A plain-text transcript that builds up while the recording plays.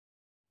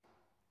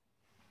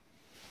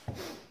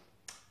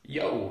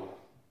Yo,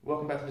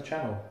 welcome back to the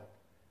channel.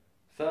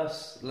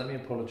 First, let me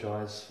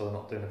apologise for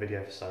not doing a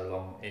video for so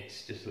long.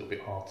 It's just a little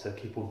bit hard to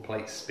keep all the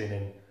plates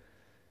spinning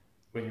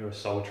when you're a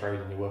sole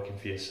trader and you're working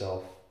for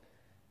yourself.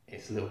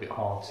 It's a little bit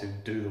hard to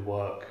do the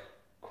work,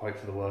 quote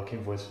for the work,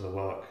 invoice for the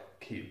work,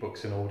 keep your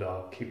books in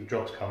order, keep the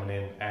jobs coming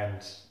in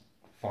and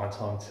find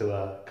time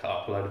to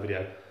upload a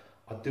video.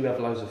 I do have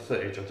loads of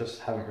footage, I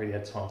just haven't really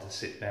had time to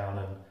sit down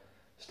and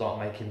start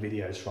making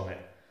videos from it.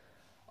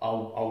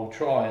 I'll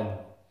try and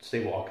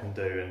see what I can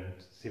do and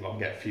see if I can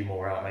get a few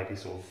more out, maybe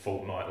sort of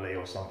fortnightly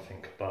or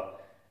something.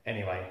 But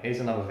anyway, here's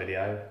another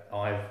video.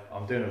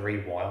 I'm doing a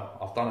rewire.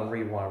 I've done a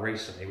rewire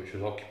recently which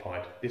was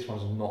occupied. This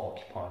one's not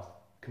occupied.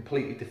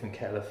 Completely different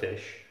kettle of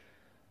fish,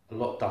 a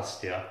lot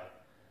dustier.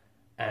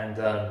 And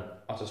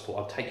I just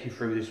thought I'd take you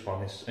through this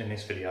one in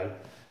this video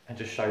and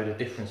just show the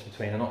difference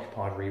between an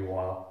occupied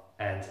rewire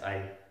and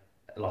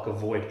like a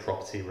void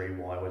property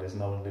rewire where there's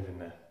no one living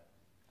there.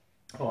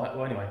 Alright,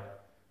 well anyway,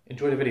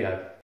 enjoy the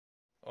video.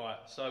 Alright,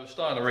 so we're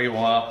starting the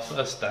rewire,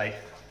 first day,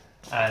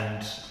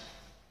 and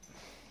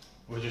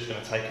we're just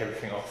going to take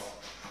everything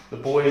off. The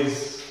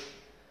boys,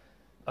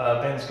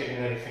 Ben's getting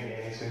everything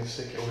in, he's going to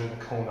stick it all in the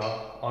corner.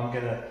 I'm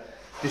going to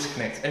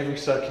disconnect every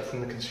circuit from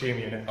the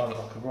consumer unit. I look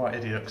like a right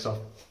idiot because I've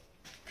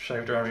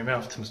shaved around my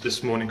mouth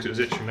this morning because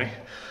it was itching me.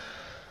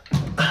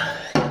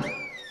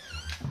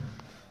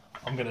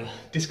 I'm going to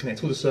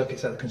disconnect all the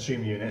circuits out of the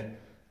consumer unit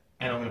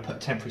and I'm going to put a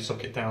temporary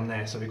socket down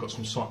there so we've got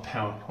some site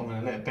power. I'm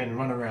going to let Ben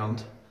run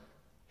around.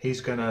 He's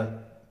going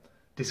to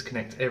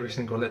disconnect every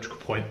single electrical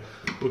point.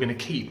 We're going to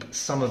keep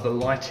some of the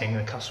lighting.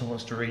 The customer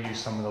wants to reuse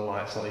some of the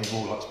lights, like these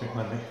wall lights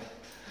behind me.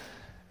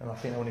 And I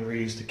think they want to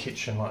reuse the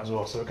kitchen light as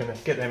well. So we're going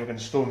to get them, we're going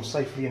to store them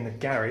safely in the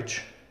garage.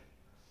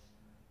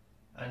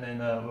 And then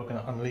we're going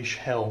to unleash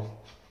hell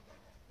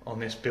on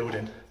this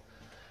building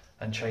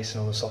and chasing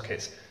all the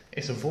sockets.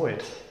 It's a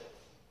void.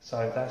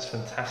 So that's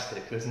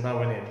fantastic. There's no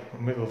one in.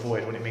 And with a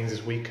void, what it means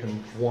is we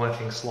can wire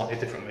things slightly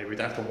differently. We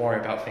don't have to worry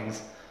about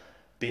things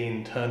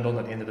being turned on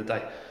at the end of the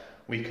day.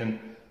 We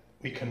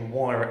can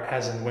wire it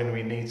as and when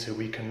we need to.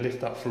 We can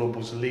lift up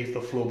floorboards, leave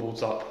the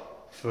floorboards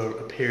up for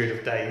a period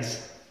of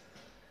days,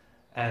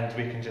 and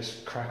we can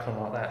just crack on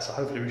like that. So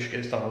hopefully we should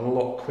get this done a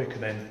lot quicker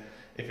than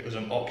if it was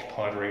an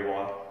occupied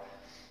rewire.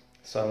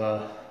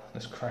 So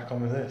let's crack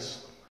on with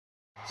this.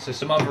 So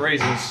some other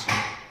reasons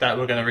that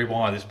we're going to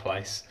rewire this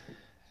place.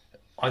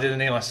 I did an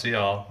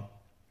EICR.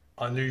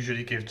 I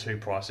usually give two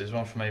prices,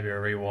 one for maybe a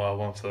rewire,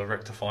 one for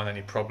rectifying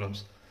any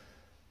problems.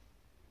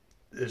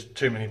 There's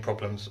too many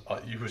problems,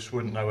 you just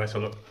wouldn't know where to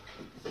look.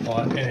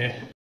 Right, in here,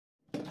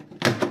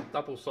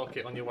 double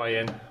socket on your way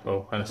in,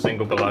 well, and a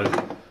single below,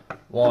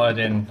 wired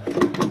in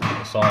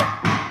the side.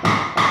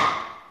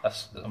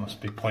 That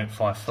must be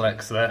 0.5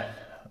 flex there.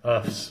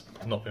 Earth's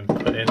not been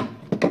put in.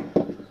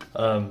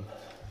 I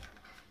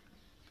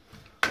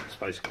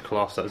suppose you could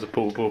class that as a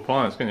portable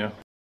appliance, couldn't you?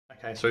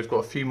 Okay, so we've got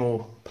a few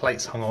more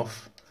plates hung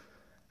off.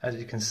 As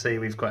you can see,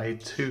 we've got a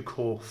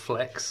 2-core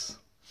flex,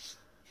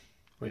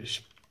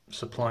 which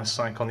supplies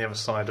something on the other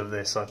side of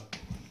this. I'm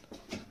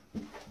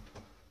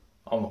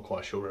not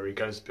quite sure where he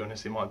goes, to be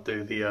honest. He might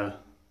do the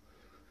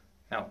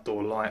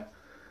outdoor light.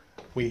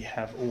 We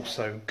have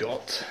also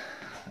got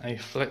a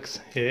flex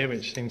here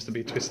which seems to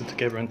be twisted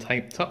together and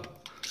taped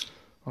up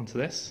onto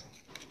this.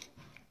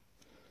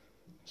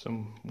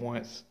 Some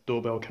white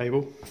doorbell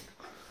cable.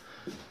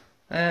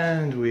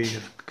 And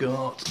we've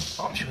got,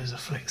 I'm sure there's a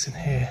flex in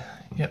here.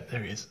 Yep,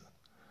 there is.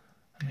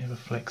 And we have a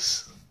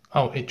flex.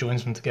 Oh, it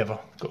joins them together.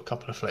 Got a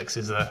couple of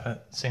flexes there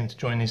that seem to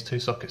join these two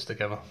sockets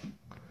together.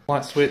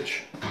 Light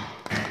switch,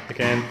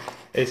 again,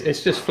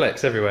 it's just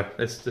flex everywhere.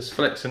 There's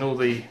flex in all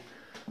the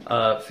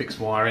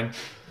fixed wiring.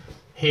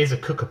 Here's a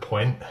cooker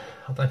point.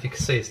 I don't know if you can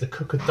see it. The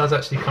cooker does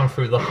actually come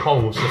through the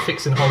holes. The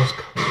fixing holes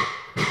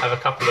have a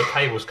couple of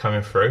cables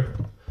coming through,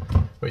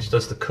 which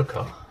does the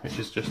cooker, which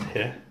is just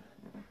here.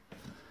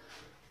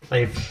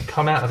 They've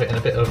come out of it in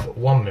a bit of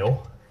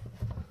 1mm,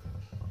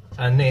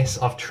 and this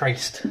I've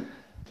traced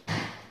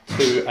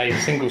to a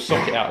single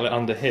socket outlet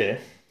under here,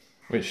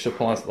 which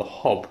supplies the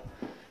hob.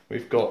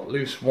 We've got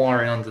loose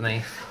wiring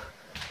underneath.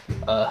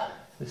 That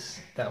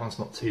one's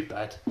not too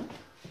bad.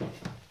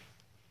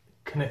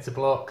 Connector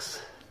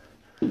blocks.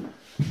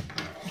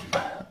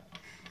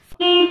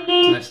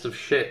 Nest of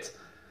shit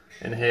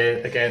in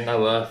here. Again,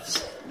 no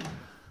earths.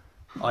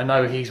 I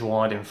know he's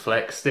wired in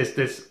flex.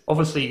 There's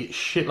obviously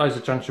shitloads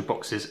of junction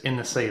boxes in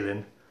the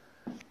ceiling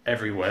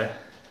everywhere,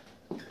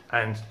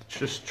 and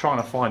just trying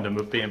to find them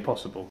would be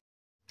impossible.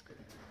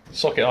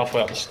 Socket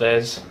halfway up the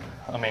stairs.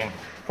 I mean,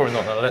 probably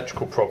not an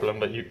electrical problem,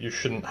 but you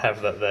shouldn't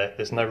have that there.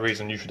 There's no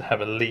reason you should have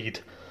a lead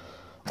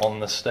on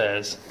the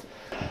stairs.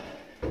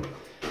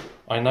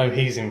 I know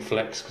he's in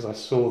flex because I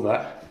saw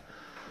that.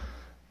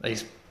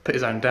 He's put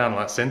his own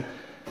downlights in.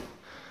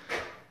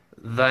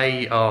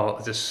 They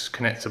are just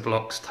connector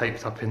blocks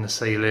taped up in the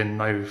ceiling,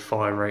 no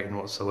fire rating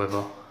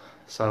whatsoever.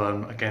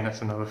 So again,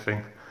 that's another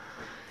thing.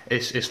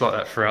 It's like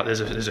that throughout. There's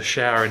a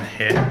shower in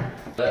here.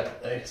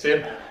 There you see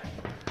him.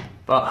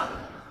 But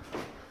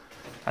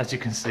As you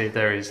can see,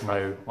 there is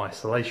no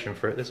isolation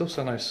for it. There's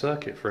also no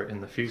circuit for it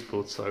in the fuse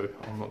board, so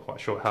I'm not quite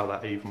sure how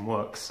that even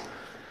works.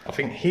 I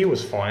think he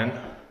was fine,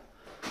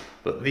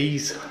 but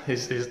these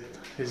is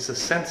a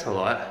centre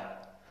light,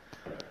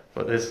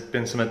 but there's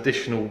been some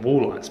additional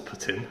wall lights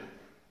put in.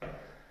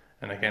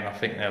 And again, I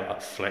think they're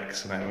like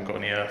flex and they haven't got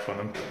any earth on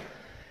them.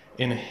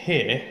 In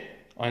here,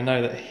 I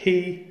know that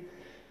he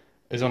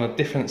is on a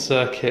different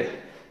circuit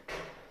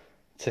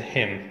to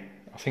him.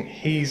 I think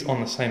he's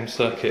on the same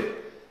circuit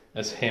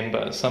as him,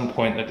 but at some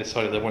point they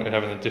decided they wanted to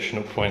have an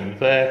additional point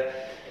there,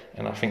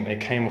 and I think they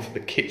came off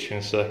the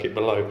kitchen circuit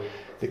below.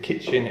 The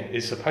kitchen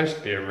is supposed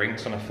to be a ring,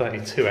 it's on a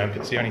 32 amp,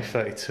 it's the only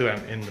 32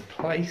 amp in the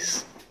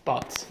place,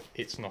 but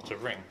it's not a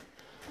ring.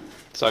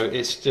 So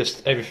it's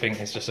just, everything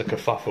is just a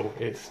kerfuffle.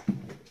 It's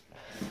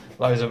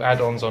loads of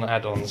add-ons on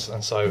add-ons,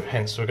 and so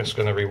hence we're just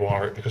going to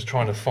rewire it, because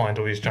trying to find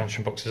all these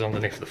junction boxes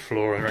underneath the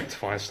floor and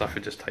rectifying stuff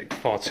would just take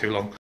far too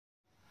long.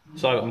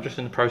 So I'm just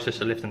in the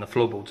process of lifting the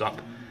floorboards up.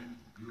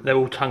 They're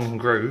all tongue and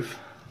groove,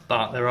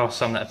 but there are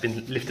some that have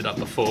been lifted up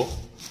before,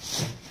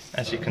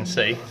 as you can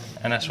see,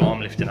 and that's what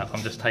I'm lifting up.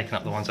 I'm just taking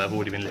up the ones that have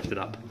already been lifted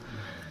up.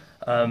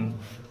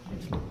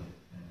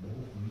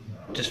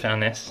 Just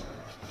found this.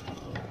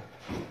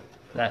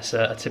 That's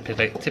a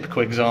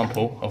typical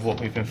example of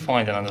what we've been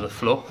finding under the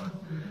floor,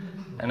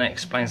 and that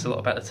explains a lot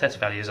about the test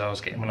values I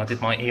was getting when I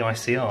did my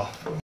EICR.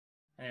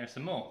 And here's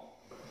some more.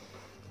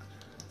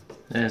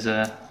 There's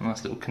a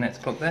nice little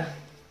connector block there.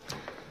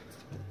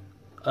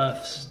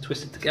 Earth's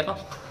twisted together.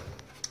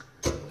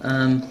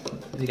 There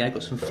you go,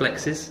 got some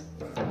flexes.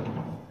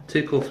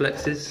 2 core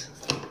flexes.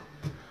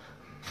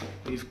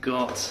 We've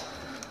got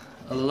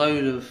a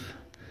load of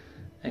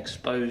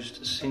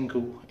exposed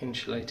single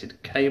insulated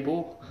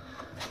cable.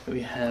 We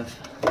have,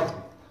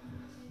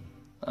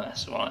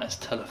 that's right, that's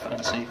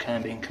telephone, so you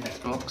can be in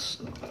connector blocks.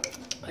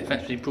 They've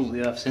actually brought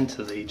the earths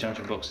into the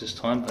junction box this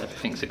time, but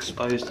everything's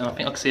exposed, and I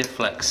think I can see a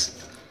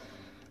flex.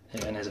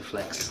 Yeah, and there's a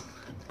flex.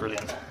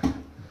 Brilliant.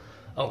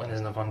 Oh, and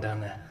there's another one down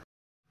there.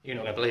 You're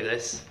not going to believe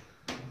this.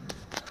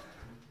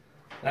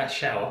 That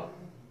shower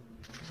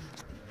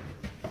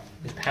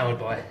is powered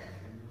by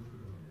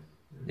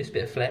this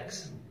bit of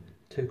flex,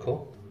 2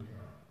 core,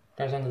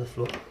 goes under the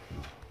floor.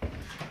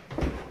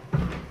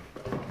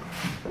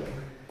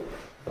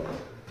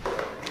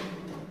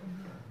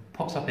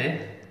 Pops up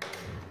here,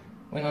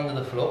 went under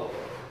the floor,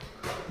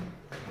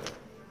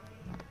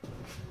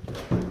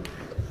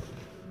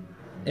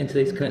 into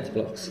these connector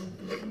blocks.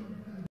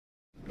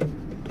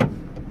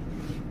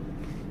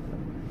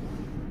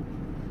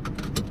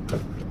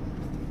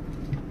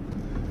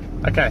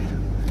 Okay,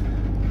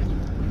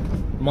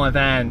 my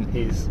van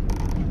is,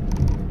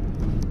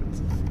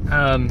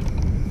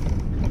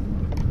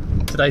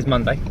 today's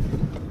Monday.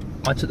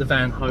 I took the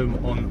van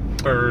home on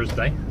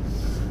Thursday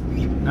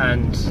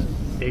and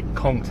it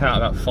conked out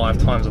about 5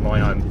 times on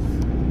my own.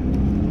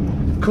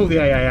 Called the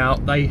AA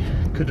out, they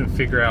couldn't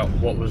figure out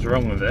what was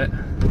wrong with it.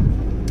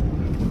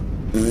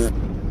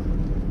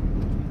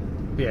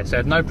 Yeah, so I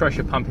had no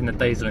pressure pumping the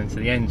diesel into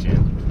the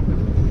engine.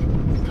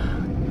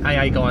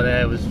 AA guy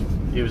there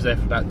he was there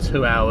for about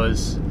 2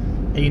 hours.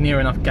 He near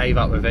enough gave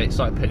up with it,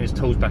 started putting his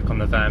tools back on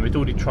the van. We'd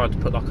already tried to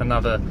put like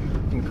another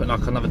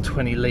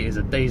 20 litres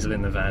of diesel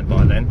in the van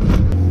by then.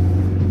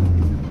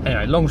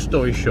 Anyway, long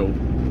story short,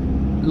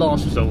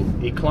 last resort,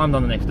 he climbed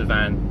underneath the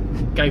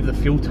van, gave the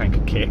fuel tank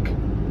a kick,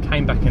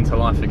 came back into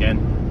life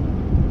again.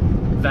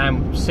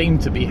 Van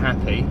seemed to be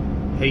happy.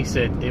 He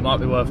said it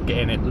might be worth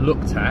getting it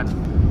looked at.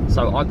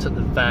 So I took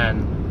the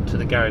van to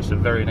the garage the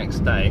very next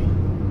day,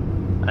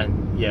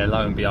 and yeah,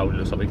 lo and behold, it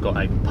looks like we've got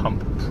a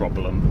pump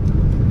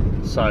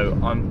problem. So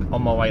I'm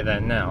on my way there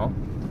now.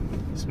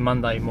 It's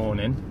Monday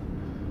morning.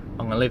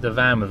 I'm going to leave the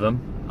van with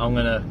them. I'm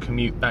going to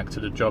commute back to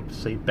the job to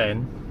see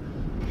Ben,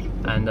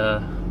 and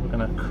we're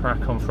going to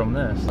crack on from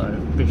there. So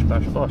bish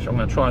bash bosh. I'm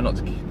going to try not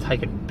to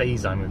take a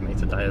D-zone with me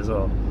today as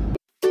well.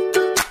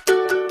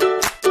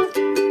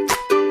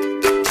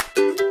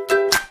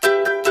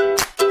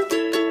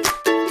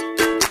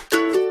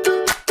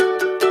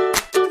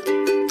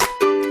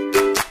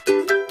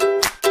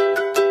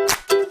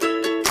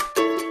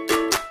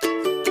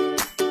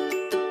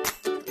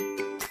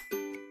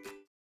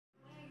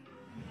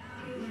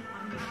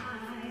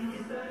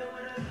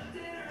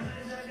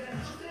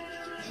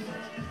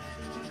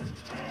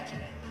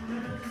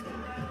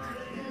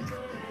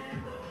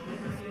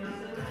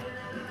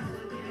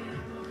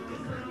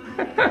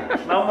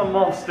 Now my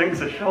mom stinks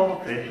a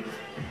Sharpie.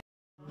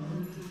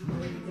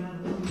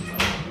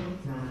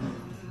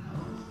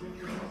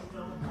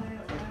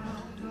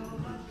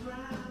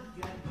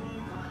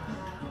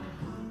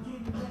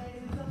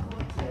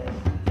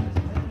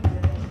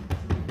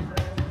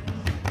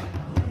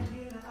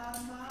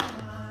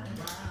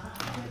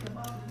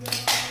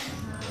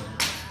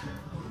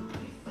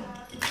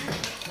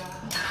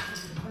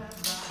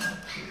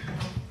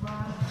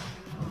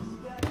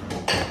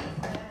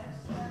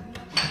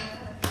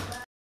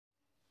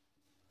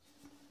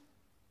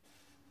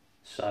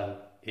 So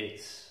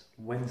it's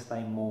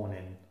Wednesday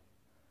morning.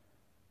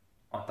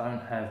 I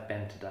don't have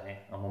Ben today,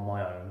 I'm on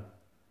my own.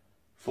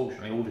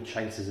 Fortunately, all the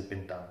chases have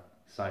been done,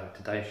 so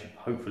today should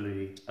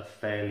hopefully a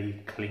fairly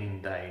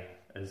clean day,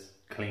 as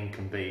clean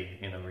can be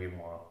in a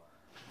REWIRE.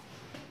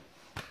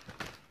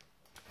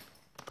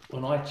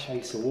 When I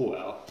chase a wall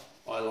out,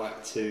 I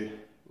like to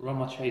run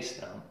my chase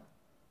down,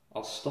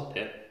 I'll stop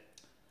it,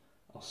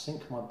 I'll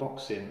sink my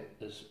box in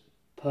as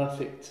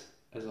perfect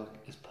as I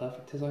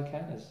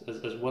can,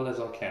 as well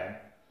as I can,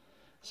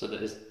 so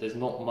that there's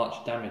not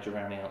much damage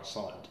around the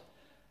outside,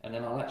 and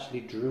then I'll actually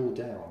drill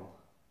down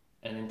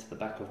and into the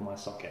back of my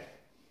socket.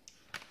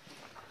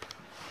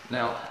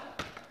 Now,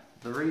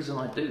 the reason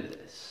I do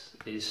this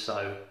is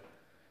so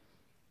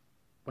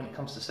when it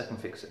comes to second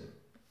fixing,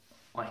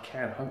 I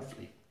can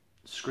hopefully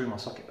screw my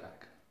socket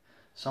back.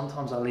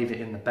 Sometimes I leave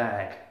it in the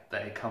bag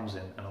that it comes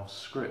in and I'll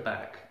screw it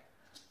back.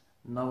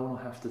 No one will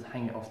have to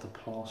hang it off the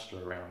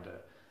plaster around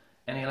it.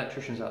 Any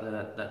electricians out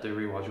there that do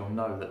REWIREs, you'll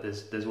know that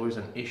there's always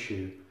an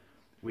issue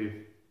with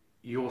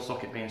your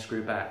socket being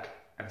screwed back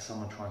and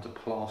someone trying to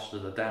plaster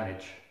the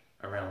damage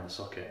around the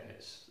socket.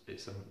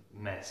 It's a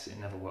mess, it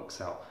never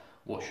works out.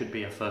 What should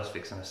be a first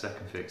fix and a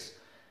second fix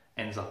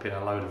ends up in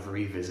a load of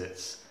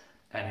revisits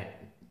and it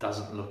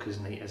doesn't look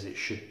as neat as it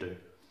should do.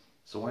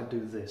 So I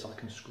do this, I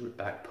can screw it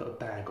back, put a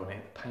bag on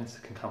it, the painter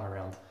can come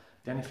around.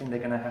 The only thing they're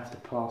going to have to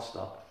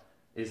plaster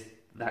is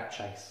that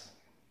chase.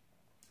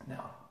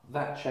 Now,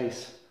 that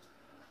chase,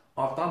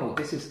 I've done all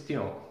this,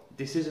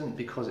 this isn't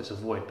because it's a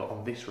void, but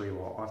on this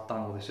REWIRE, I've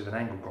done all this with an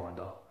angle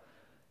grinder,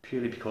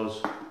 purely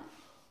because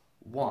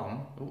one,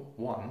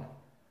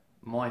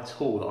 my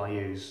tool that I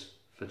use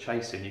for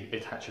chasing, you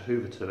attach a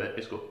hoover to it,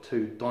 it's got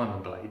 2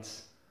 diamond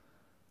blades,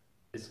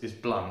 it's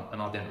blunt,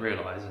 and I didn't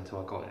realise until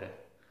I got it.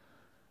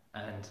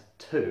 And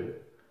 2,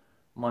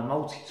 my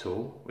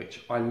multi-tool,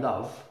 which I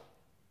love,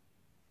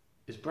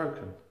 is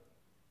broken.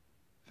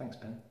 Thanks,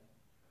 Ben.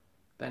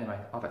 But anyway,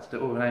 I've had to do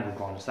it all with an angle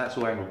grinder, so that's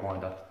all angle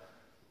grinder.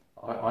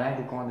 I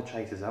angle grind the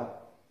chasers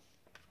out.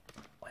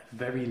 I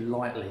very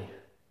lightly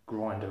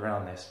grind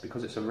around this.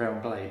 Because it's a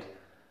round blade,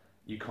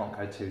 you can't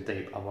go too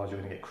deep, otherwise you're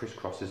going to get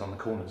crisscrosses on the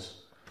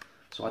corners.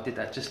 So I did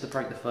that just to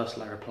break the first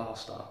layer of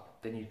plaster,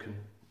 then you can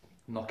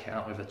knock it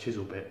out with a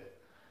chisel bit,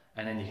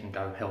 and then you can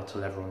go hell to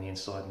leather on the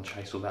inside and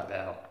chase all that bit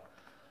out.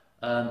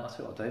 I'll tell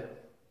you what I'll do.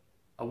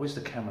 I'll whiz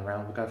the camera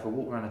around, we'll go for a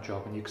walk around the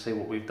job and you can see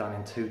what we've done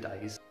in 2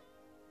 days.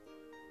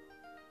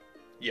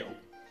 Yo.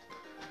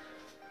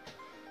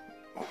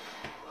 Look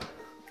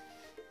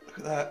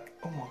at that.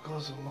 Oh my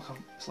god,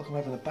 it's like I'm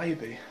having a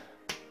baby.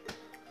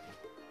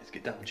 Let's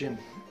get down the gym.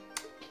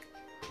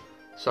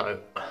 So,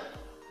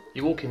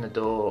 you walk in the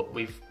door,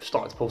 we've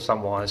started to pull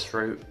some wires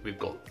through. We've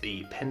got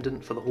the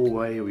pendant for the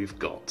hallway, we've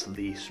got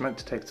the smoke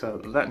detector,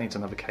 that needs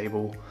another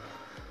cable.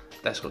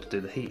 That's got to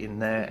do the heat in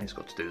there, and it's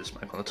got to do the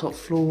smoke on the top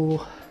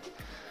floor.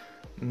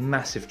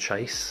 Massive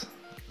chase.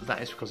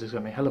 That is because there's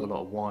going to be a hell of a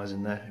lot of wires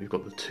in there. We've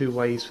got the 2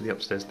 ways for the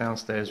upstairs,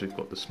 downstairs, we've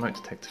got the smoke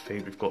detector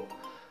feed, we've got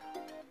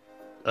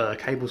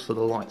cables for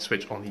the light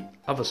switch on the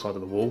other side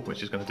of the wall,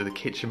 which is going to do the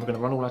kitchen. We're going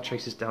to run all our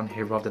chases down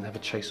here rather than have a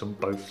chase on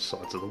both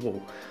sides of the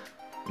wall.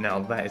 Now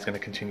that is going to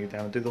continue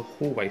down and do the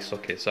hallway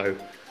socket, so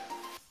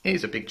it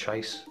is a big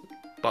chase,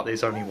 but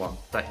there's only one.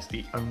 That is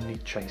the only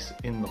chase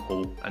in the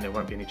hall, and there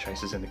won't be any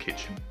chases in the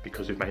kitchen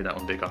because we've made that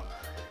one bigger.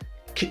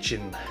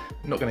 Kitchen,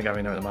 not going to go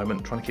in there at the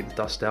moment, trying to keep the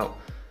dust out.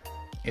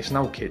 It's an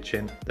old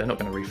kitchen, they're not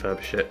going to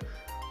refurbish it.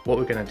 What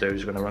we're going to do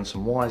is we're going to run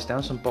some wires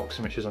down some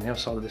boxing which is on the other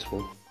side of this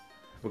wall.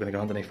 We're going to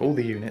go underneath all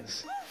the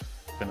units,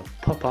 we're going to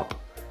pop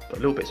up, put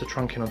little bits of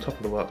trunking on top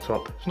of the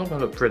worktop. It's not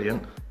going to look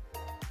brilliant,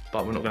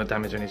 but we're not going to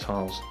damage any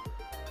tiles.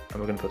 And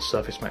we're going to put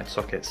surface mounted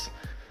sockets.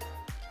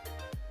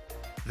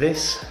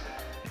 This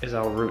is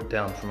our route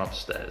down from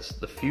upstairs.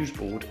 The fuse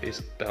board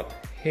is about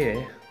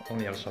here on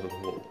the other side of the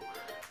wall.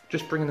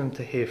 Just bringing them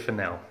to here for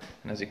now.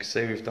 And as you can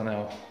see, we've done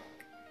our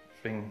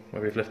thing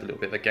where we've left a little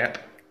bit of a gap.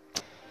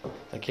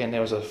 Again,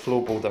 there was a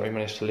floorboard that we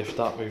managed to lift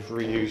up. We've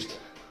reused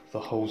the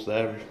holes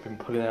there. We've been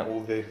pulling out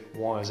all the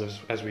wires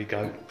as we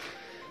go.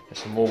 There's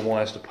some more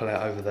wires to pull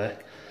out over there.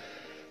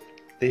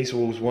 These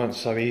walls weren't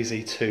so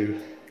easy to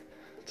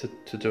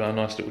do our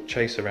nice little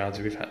chase around.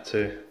 We've had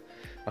to,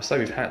 I say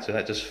we've had to,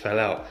 that just fell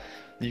out.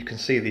 You can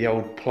see the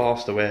old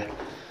plaster where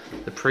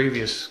the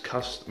previous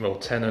customer, or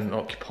tenant,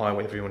 occupier,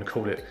 whatever you want to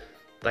call it,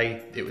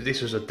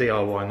 this was a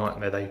DIY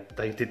nightmare.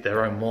 They did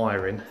their own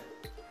wiring,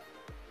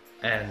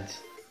 and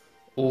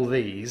all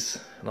these,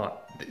 like,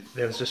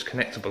 there was just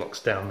connector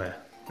blocks down there.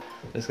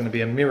 There's going to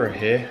be a mirror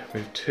here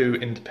with 2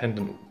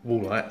 independent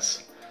wall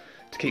lights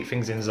to keep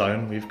things in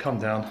zone. We've come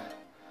down,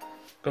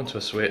 gone to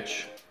a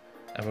switch,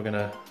 and we're going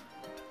to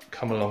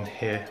come along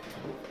here,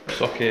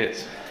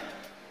 socket,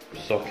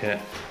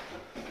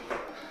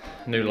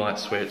 new light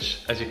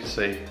switch. As you can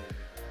see,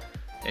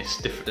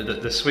 it's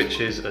different. The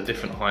switches are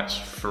different heights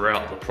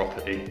throughout the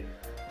property.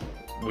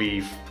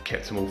 We've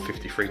kept them all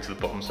 53 to the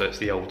bottom, so it's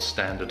the old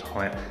standard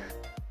height.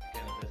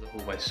 Again, there's a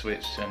hallway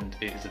switch, and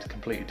it is a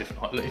completely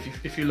different height. Look,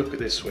 if you look at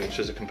this switch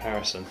as a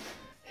comparison,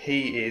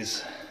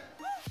 he's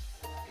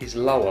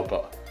lower,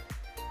 but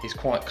he's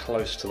quite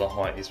close to the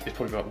height. He's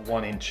probably about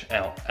 1 inch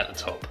out at the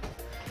top.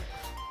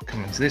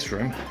 Come into this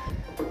room,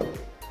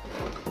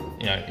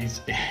 you know,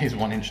 he's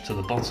 1 inch to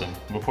the bottom.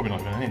 Well, probably not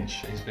even an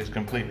inch. He's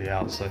completely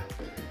out. So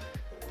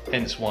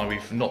hence why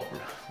we've not.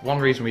 One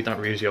reason we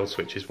don't reuse the old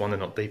switches: one, they're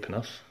not deep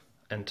enough,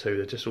 and two,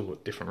 they're just all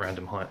at different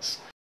random heights.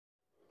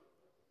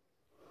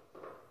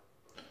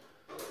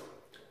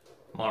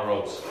 My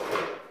rods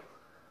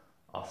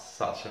are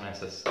such a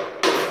mess.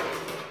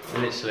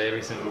 Literally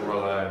every single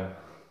rod I own.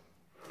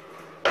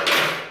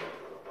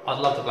 I'd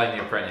love to blame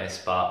the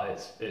apprentice,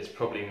 but it's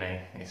probably me.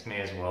 It's me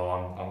as well.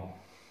 I'm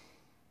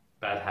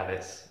bad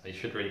habits. You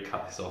should really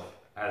cut this off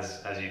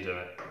as you do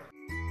it.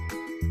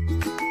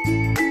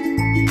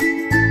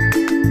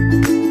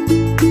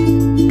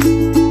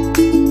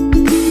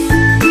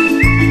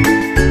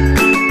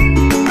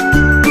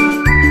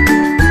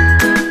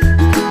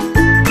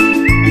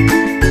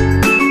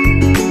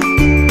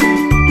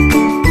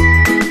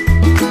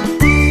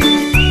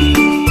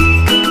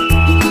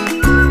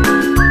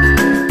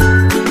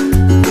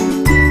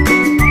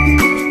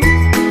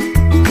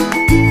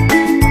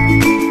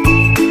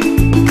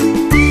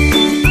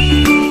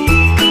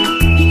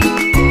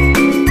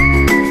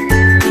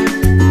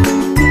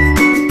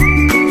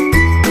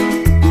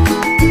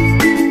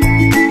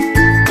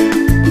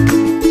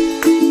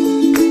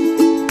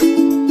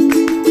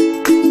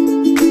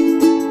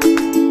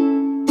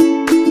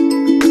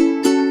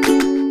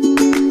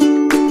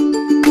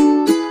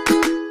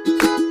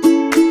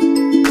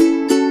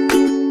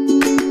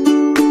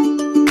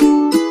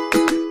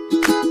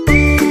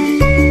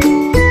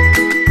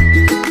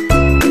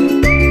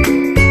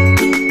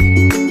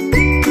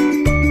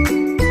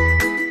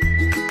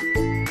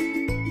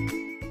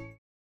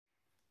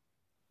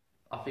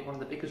 I think one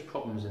of the biggest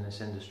problems in this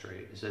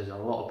industry is there's a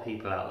lot of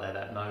people out there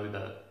that know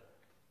that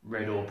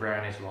red or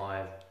brown is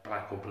live,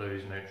 black or blue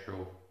is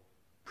neutral,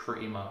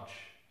 pretty much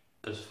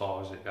as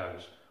far as it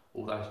goes.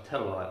 Although to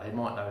tell a lie, they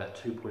might know that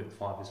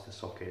 2.5 is for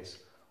sockets,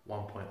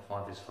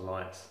 1.5 is for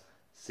lights,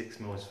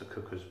 6mm is for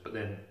cookers, but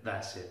then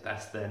that's it,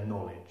 that's their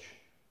knowledge.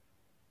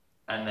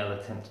 And they'll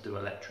attempt to do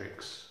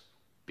electrics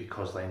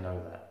because they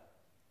know that.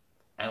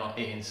 And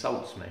it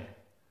insults me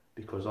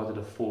because I did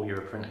a 4-year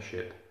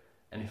apprenticeship,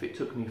 and if it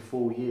took me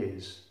 4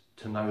 years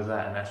to know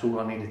that, and that's all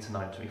I needed to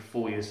know, it took me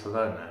 4 years to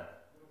learn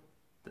that,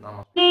 then I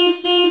must...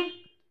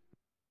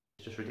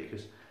 It's just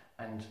ridiculous.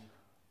 And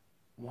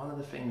one of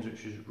the things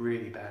which is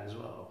really bad as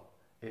well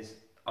is,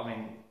 I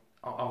mean,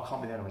 I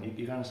can't be the only one.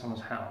 You go to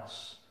someone's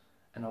house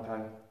and I'll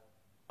go,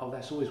 oh,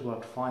 that's always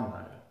worked fine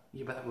though.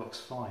 Yeah, but that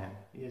works fine.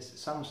 Yes,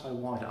 so-and-so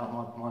wired it up,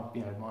 my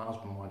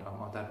husband wired it up,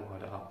 my dad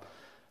wired it up,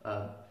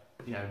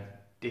 you know,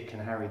 Dick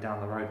and Harry down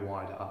the road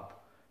wired it up.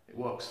 It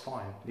works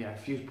fine. You know,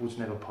 fuse boards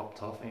never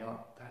popped off, and you're like,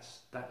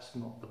 that's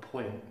not the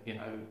point. You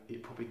know,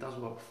 it probably does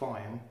work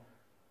fine,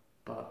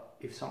 but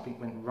if something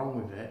went wrong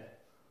with it,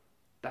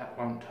 that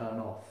won't turn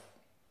off.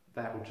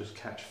 That will just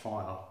catch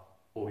fire,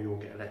 or you'll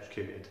get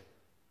electrocuted.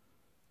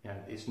 You know,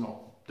 it's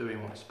not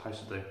doing what it's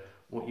supposed to do.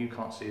 What you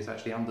can't see is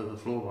actually under the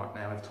floor right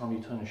now. Every time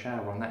you turn the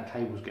shower on, that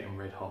cable's getting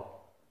red hot,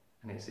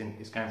 and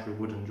it's going through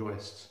wooden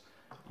joists.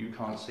 You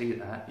can't see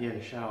that. Yeah,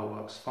 the shower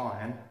works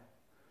fine,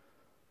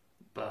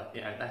 but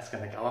you know, that's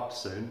going to go up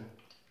soon.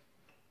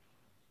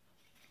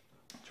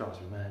 It drives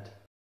me mad.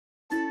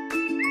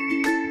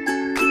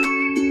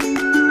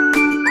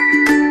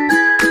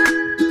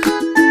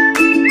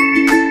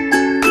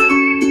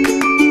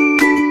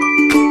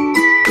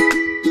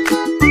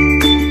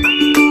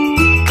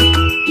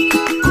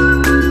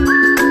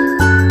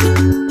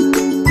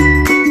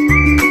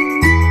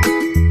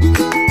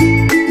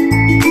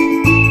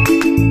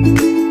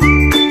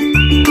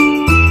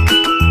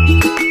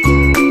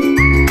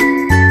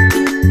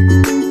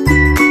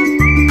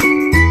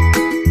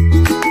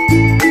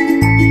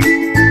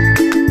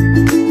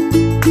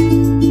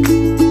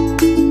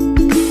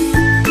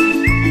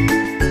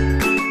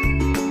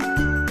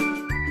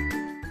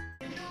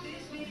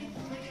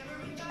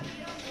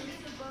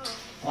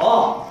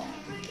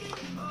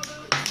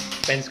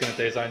 Ben's going to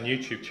do his own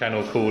YouTube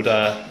channel called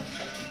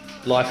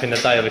Life in the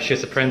Day of a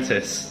Shit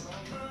Apprentice.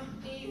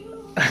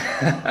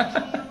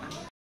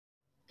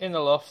 In the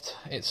loft,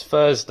 it's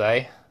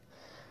Thursday,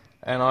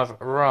 and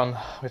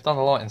we've done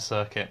a lighting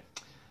circuit.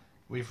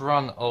 We've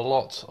run a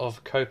lot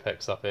of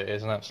Copex up here.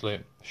 It's an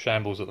absolute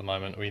shambles at the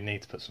moment. We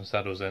need to put some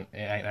saddles in. It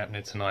ain't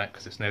happening tonight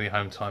because it's nearly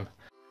home time.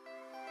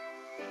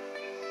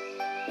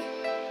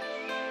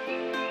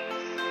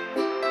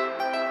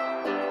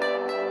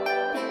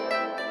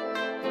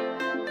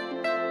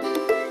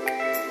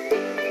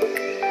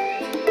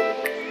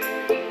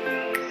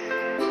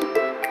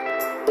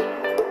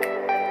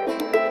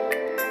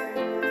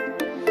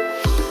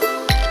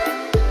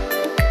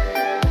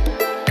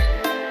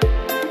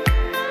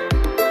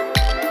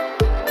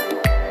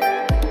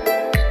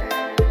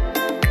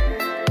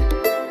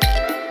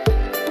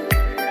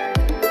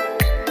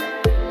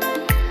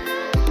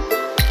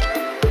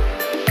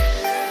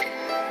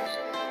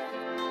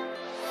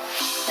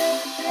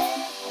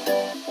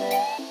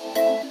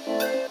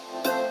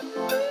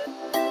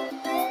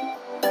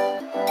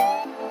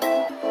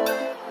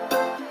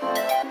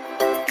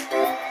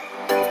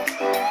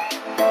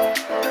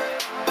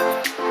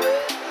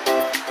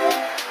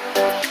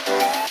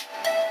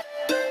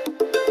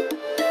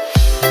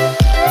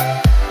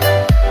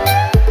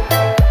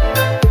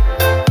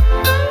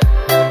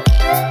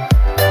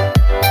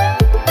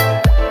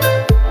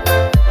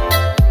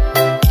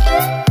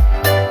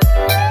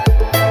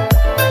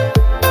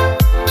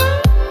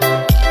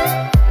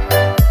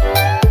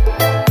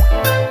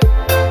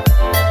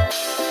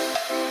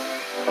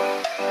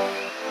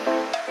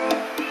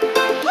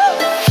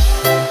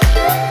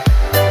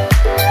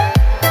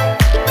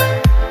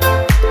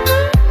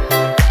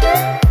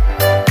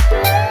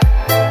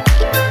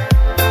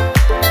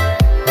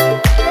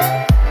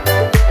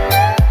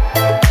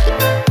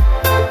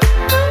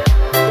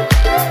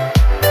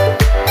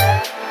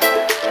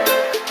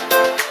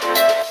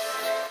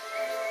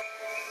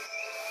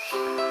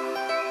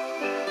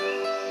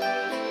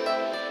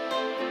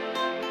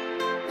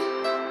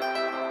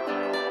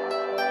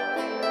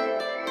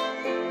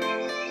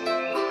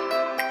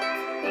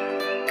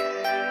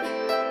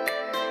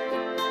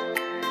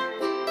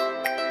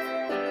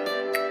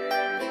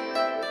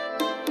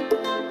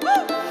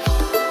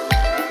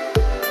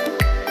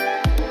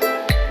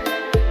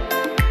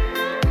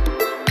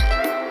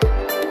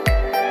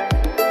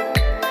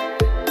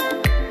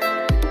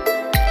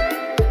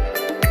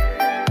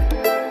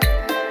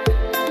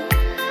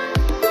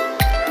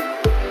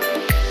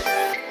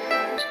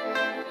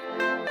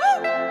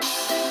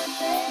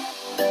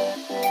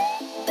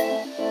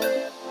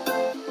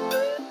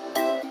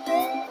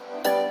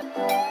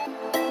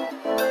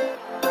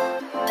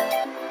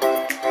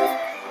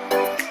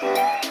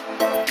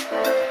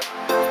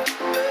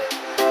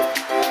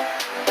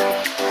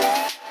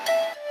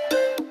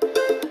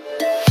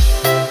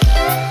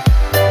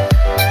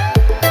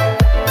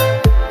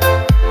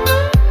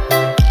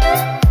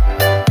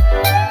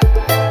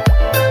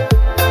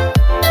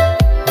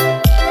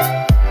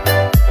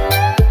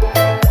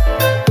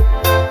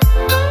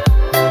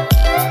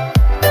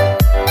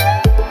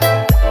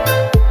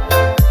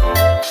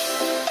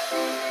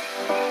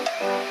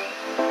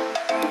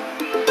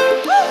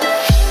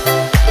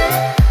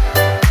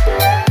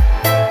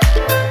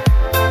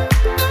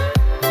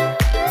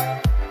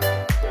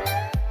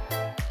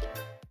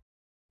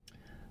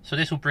 So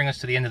this will bring us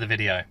to the end of the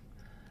video.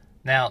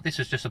 Now, this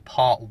is just a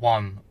part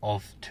 1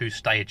 of 2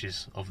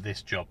 stages of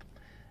this job.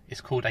 It's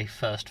called a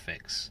first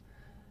fix.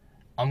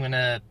 I'm going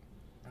to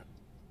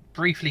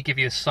briefly give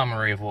you a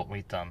summary of what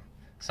we've done.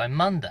 So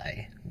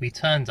Monday, we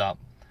turned up,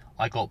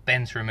 I got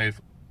Ben to remove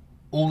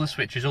all the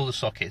switches, all the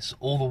sockets,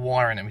 all the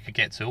wiring that we could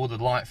get to, all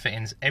the light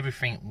fittings,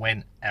 everything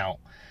went out.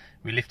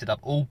 We lifted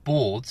up all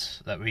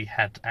boards that we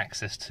had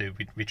access to.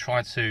 We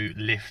tried to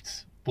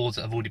lift boards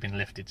that have already been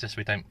lifted, just so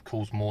we don't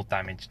cause more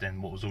damage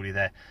than what was already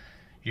there.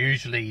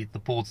 Usually the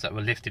boards that were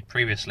lifted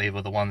previously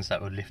were the ones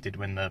that were lifted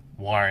when the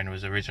wiring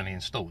was originally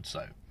installed,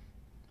 so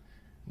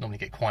normally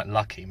get quite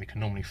lucky. We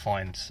can normally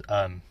find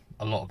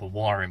a lot of the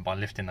wiring by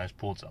lifting those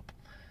boards up.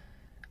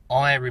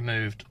 I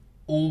removed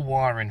all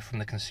wiring from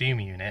the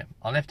consumer unit.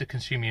 I left the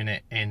consumer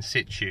unit in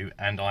situ,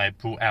 and I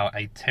brought out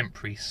a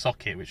temporary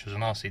socket, which was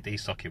an RCD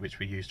socket, which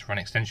we used to run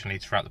extension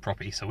leads throughout the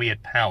property, so we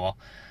had power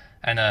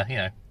and you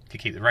know, to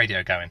keep the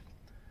radio going.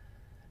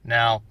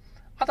 Now,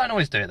 I don't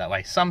always do it that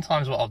way.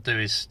 Sometimes what I'll do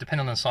is,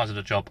 depending on the size of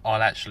the job,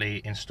 I'll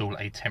actually install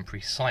a temporary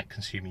site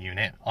consumer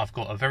unit. I've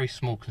got a very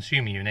small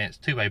consumer unit. It's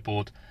a 2-way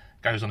board,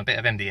 goes on a bit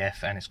of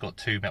MDF, and it's got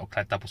 2 metal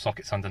clad double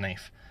sockets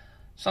underneath.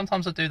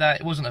 Sometimes I do that.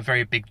 It wasn't a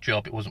very big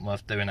job. It wasn't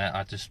worth doing it.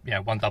 I just, you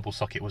know, 1 double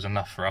socket was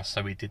enough for us,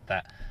 so we did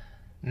that.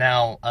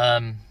 Now,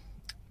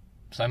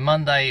 so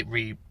Monday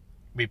we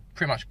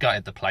pretty much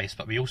gutted the place,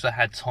 but we also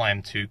had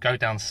time to go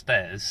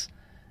downstairs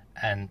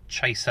and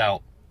chase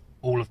out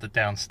all of the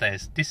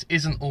downstairs. This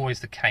isn't always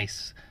the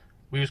case.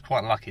 We was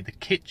quite lucky. The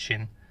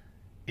kitchen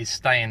is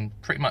staying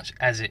pretty much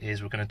as it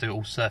is. We're going to do it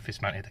all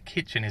surface mounted. The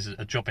kitchen is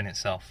a job in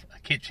itself. A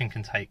kitchen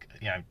can take,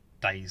 you know,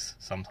 days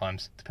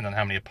sometimes, depending on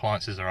how many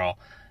appliances there are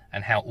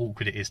and how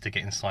awkward it is to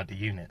get inside the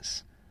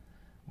units.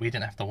 We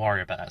didn't have to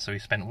worry about that, so we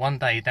spent 1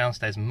 day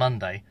downstairs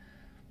Monday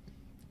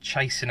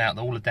chasing out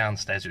all the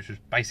downstairs, which was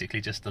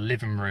basically just the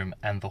living room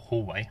and the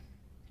hallway.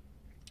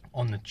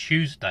 On the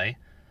Tuesday,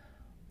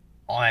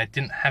 I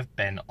didn't have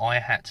Ben. I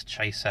had to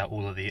chase out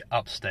all of the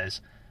upstairs,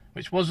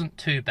 which wasn't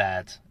too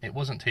bad. It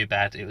wasn't too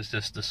bad. It was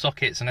just the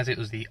sockets, and as it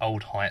was the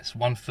old heights,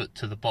 1 foot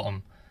to the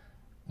bottom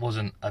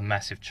wasn't a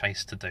massive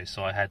chase to do.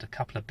 So I had a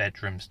couple of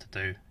bedrooms to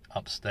do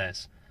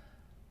upstairs,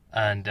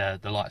 and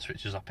the light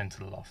switches up into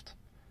the loft.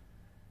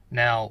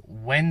 Now,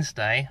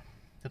 Wednesday,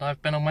 did I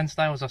have Ben on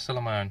Wednesday, or was I still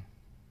on my own?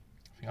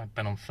 I think I'd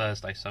been on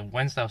Thursday. So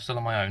Wednesday I was still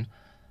on my own.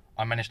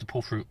 I managed to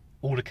pull through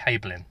all the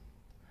cabling.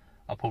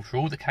 I pulled through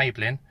all the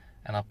cabling,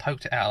 and I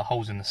poked it out of the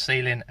holes in the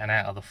ceiling and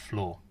out of the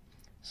floor.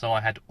 So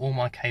I had all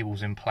my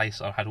cables in place.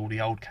 I had all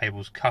the old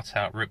cables cut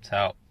out, ripped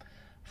out,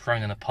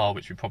 thrown in a pile,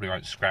 which we probably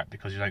won't scrap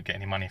because you don't get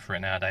any money for it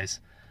nowadays.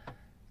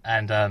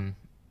 And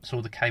so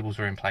all the cables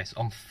were in place.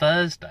 On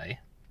Thursday,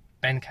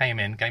 Ben came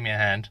in, gave me a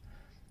hand.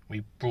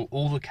 We brought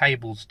all the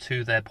cables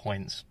to their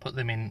points, put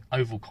them in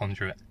oval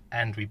conduit,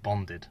 and we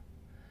bonded.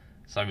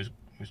 So it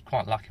was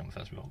quite lucky on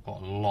Thursday. We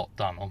got a lot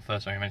done on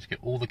Thursday. We managed to get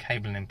all the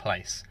cabling in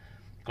place,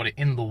 got it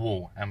in the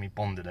wall, and we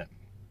bonded it.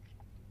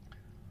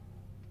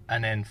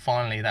 And then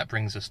finally that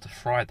brings us to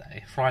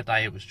Friday.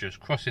 Friday it was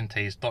just crossing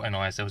T's, dotting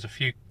I's. There was a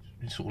few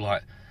sort of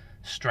like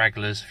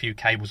stragglers, a few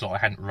cables that I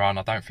hadn't run.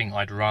 I don't think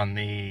I'd run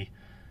the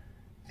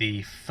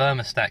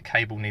thermostat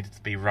cable needed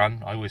to be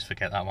run. I always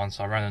forget that one.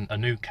 So I ran a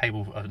new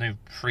cable, a new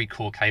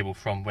 3-core cable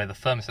from where the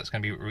thermostat's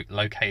going to be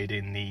located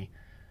in the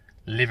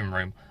living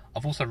room.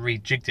 I've also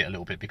rejigged it a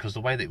little bit because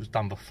the way that it was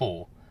done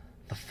before,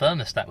 the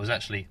thermostat was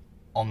actually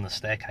on the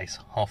staircase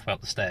halfway up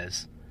the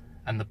stairs,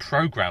 and the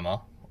programmer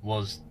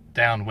was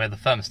down where the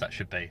thermostat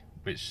should be,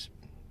 which,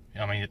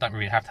 I mean, you don't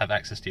really have to have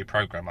access to your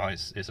programmer.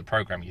 It's a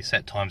program. You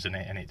set times in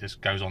it and it just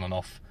goes on and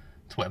off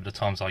to whatever the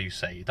times are you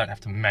set. You don't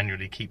have to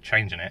manually keep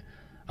changing it,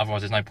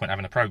 otherwise there's no point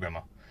having a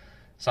programmer.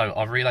 So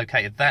I've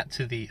relocated that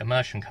to the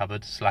immersion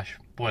cupboard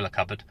 / boiler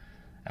cupboard,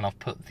 and I've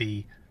put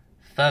the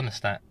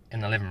thermostat in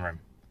the living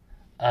room.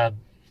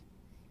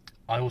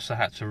 I also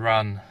had to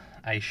run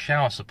a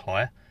shower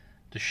supply.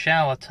 The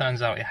shower,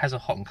 turns out, it has a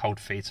hot and cold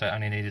feed, so it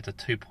only needed a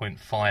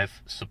 2.5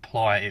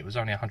 supply. It was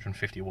only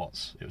 150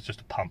 watts. It was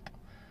just a pump.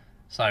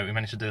 So we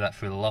managed to do that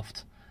through the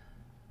loft.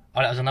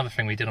 Oh, that was another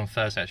thing we did on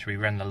Thursday, actually.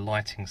 We ran the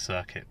lighting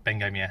circuit. Ben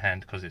gave me a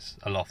hand because it's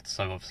a loft,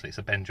 so obviously it's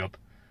a Ben job.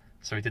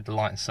 So we did the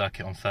lighting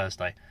circuit on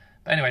Thursday.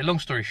 But anyway, long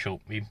story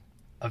short, we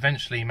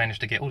eventually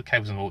managed to get all the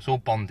cables in the wall. It's all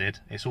bonded.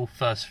 It's all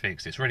first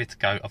fixed. It's ready to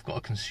go. I've got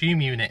a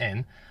consumer unit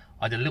in.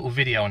 I did a little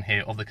video on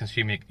here of the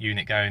consumer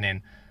unit going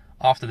in.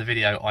 After the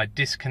video, I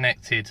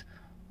disconnected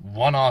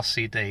 1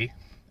 RCD,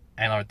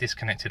 and I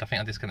disconnected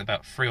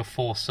about 3 or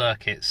 4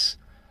 circuits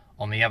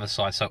on the other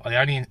side. So the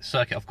only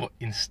circuit I've got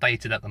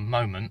instated at the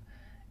moment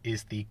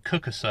is the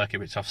cooker circuit,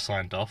 which I've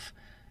signed off,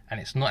 and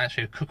it's not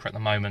actually a cooker at the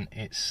moment.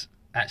 It's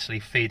actually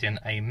feeding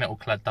a metal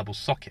clad double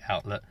socket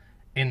outlet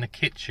in the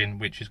kitchen,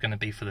 which is going to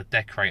be for the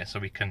decorator, so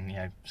we can, you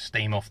know,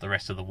 steam off the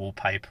rest of the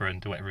wallpaper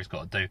and do whatever he's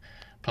got to do.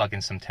 Plug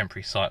in some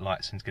temporary site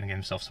lights, and he's going to give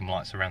himself some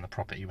lights around the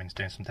property when he's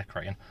doing some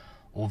decorating.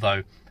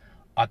 Although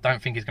I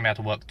don't think he's going to be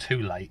able to work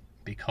too late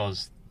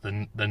because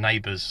the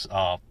neighbours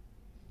are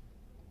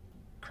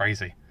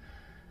crazy.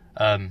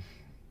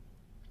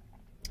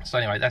 So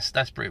anyway, that's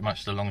pretty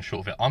much the long and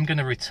short of it. I'm going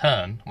to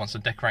return once the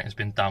decorating's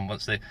been done.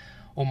 Once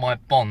all my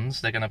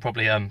bonds, they're going to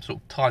probably sort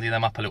of tidy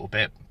them up a little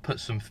bit, put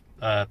some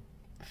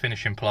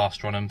finishing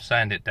plaster on them,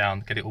 sand it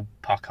down, get it all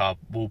pucker,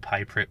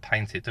 wallpaper it,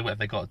 paint it, do whatever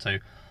they got to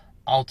do.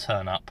 I'll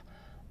turn up.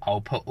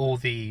 I'll put all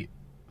the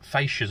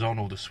fascias on,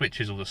 all the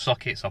switches, all the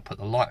sockets. I'll put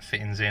the light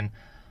fittings in.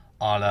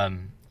 I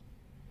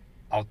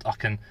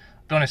can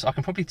be honest, I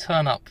can probably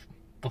turn up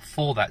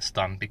before that's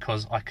done,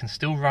 because I can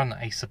still run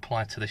a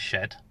supply to the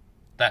shed.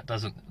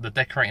 The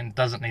decorating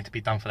doesn't need to be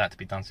done for that to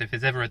be done. So if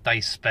there's ever a day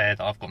spare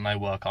that I've got no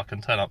work, I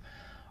can turn up.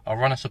 I'll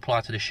run a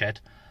supply to the shed.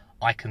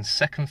 I can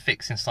second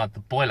fix inside the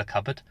boiler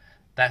cupboard.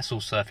 That's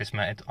all surface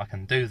mounted. I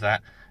can do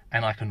that,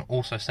 and I can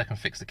also second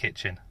fix the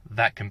kitchen.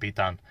 That can be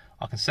done.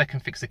 I can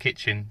second fix the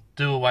kitchen,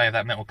 do away with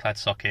that metal clad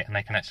socket, and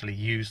they can actually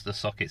use the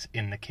sockets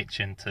in the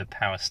kitchen to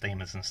power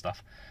steamers and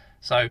stuff.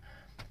 So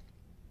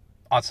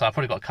I'd say I've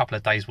probably got a couple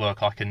of days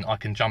work. I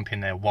can jump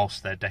in there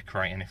whilst they're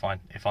decorating if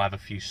I have a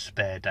few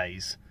spare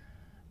days.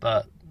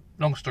 But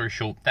long story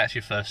short, that's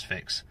your first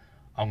fix.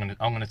 I'm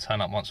gonna turn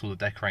up once all the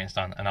decorating's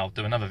done, and I'll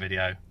do another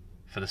video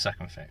for the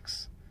second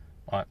fix.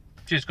 Alright,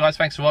 cheers guys,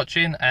 thanks for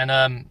watching,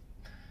 and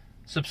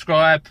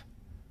subscribe,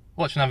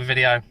 watch another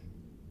video,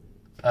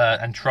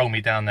 and troll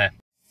me down there.